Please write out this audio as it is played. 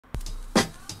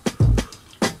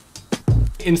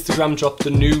Instagram dropped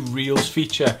the new Reels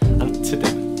feature, and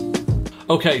today...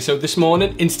 Okay, so this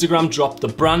morning, Instagram dropped the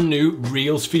brand new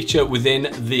Reels feature within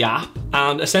the app.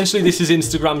 And essentially this is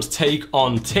Instagram's take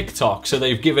on TikTok. So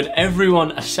they've given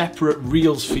everyone a separate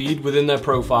Reels feed within their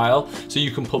profile. So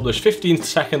you can publish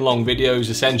 15-second long videos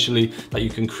essentially that you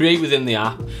can create within the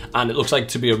app. And it looks like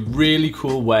to be a really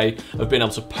cool way of being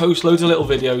able to post loads of little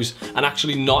videos and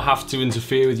actually not have to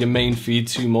interfere with your main feed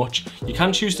too much. You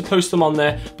can choose to post them on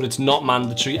there, but it's not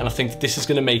mandatory. And I think this is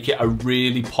gonna make it a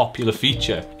really popular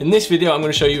feature. In this video, I'm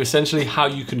gonna show you essentially how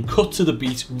you can cut to the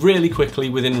beat really quickly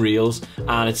within Reels.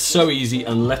 And it's so easy.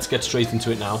 And let's get straight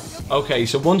into it now. Okay,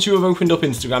 so once you have opened up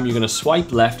Instagram, you're gonna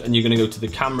swipe left and you're gonna go to the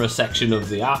camera section of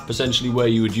the app, essentially where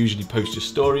you would usually post your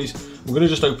stories. We're gonna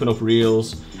just open up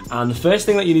Reels. And the first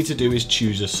thing that you need to do is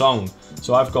choose a song.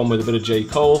 So I've gone with a bit of J.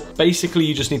 Cole. Basically,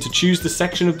 you just need to choose the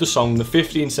section of the song, the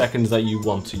 15 seconds that you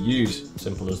want to use.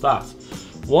 Simple as that.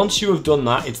 Once you have done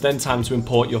that, it's then time to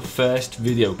import your first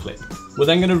video clip. We're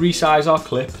then going to resize our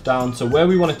clip down to where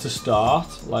we want it to start,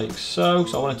 like so.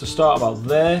 So I want it to start about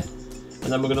there.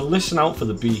 And then we're going to listen out for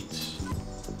the beats.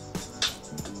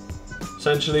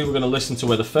 Essentially, we're going to listen to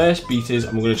where the first beat is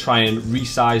and we're going to try and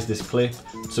resize this clip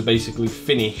to basically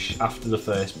finish after the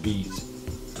first beat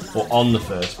or on the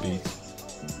first beat.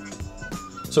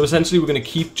 So essentially, we're going to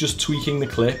keep just tweaking the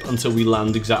clip until we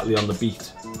land exactly on the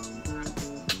beat.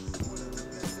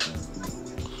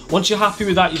 Once you're happy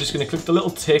with that, you're just going to click the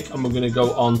little tick and we're going to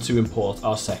go on to import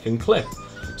our second clip.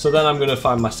 So then I'm going to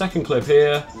find my second clip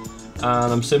here.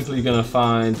 And I'm simply going to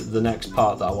find the next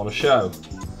part that I want to show.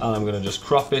 And I'm going to just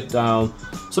crop it down.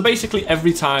 So basically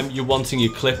every time you're wanting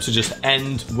your clip to just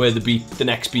end where the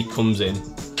next beat comes in.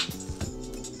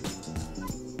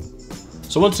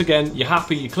 So once again, you're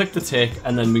happy, you click the tick,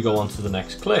 and then we go on to the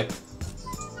next clip.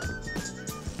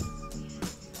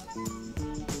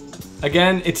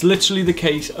 Again, it's literally the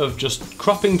case of just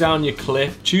cropping down your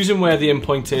clip, choosing where the in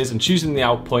point is and choosing the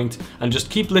out point, and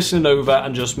just keep listening over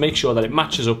and just make sure that it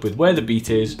matches up with where the beat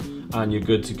is and you're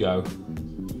good to go.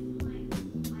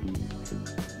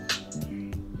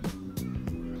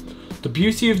 The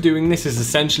beauty of doing this is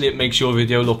essentially it makes your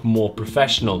video look more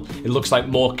professional. It looks like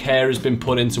more care has been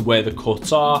put into where the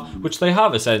cuts are, which they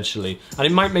have essentially, and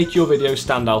it might make your video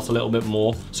stand out a little bit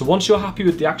more. So once you're happy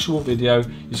with the actual video,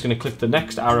 you're just going to click the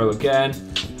next arrow again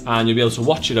and you'll be able to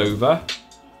watch it over.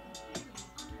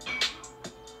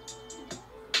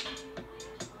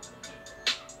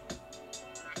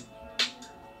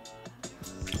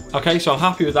 Okay, so I'm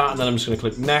happy with that and then I'm just going to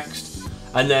click next.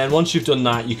 And then once you've done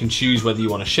that, you can choose whether you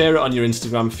want to share it on your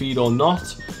Instagram feed or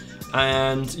not.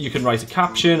 And you can write a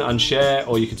caption and share,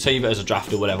 or you could save it as a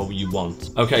draft or whatever you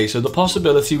want. Okay, so the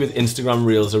possibility with Instagram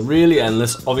Reels are really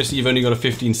endless. Obviously, you've only got a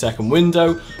 15-second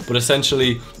window, but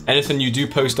essentially anything you do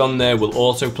post on there will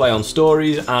also play on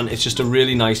stories, and it's just a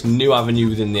really nice new avenue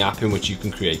within the app in which you can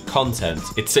create content.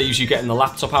 It saves you getting the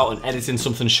laptop out and editing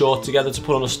something short together to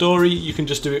put on a story. You can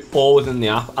just do it all within the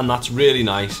app, and that's really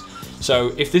nice.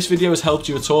 So if this video has helped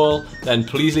you at all, then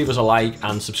please leave us a like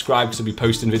and subscribe because I'll be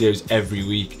posting videos every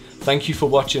week. Thank you for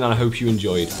watching and I hope you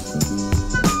enjoyed.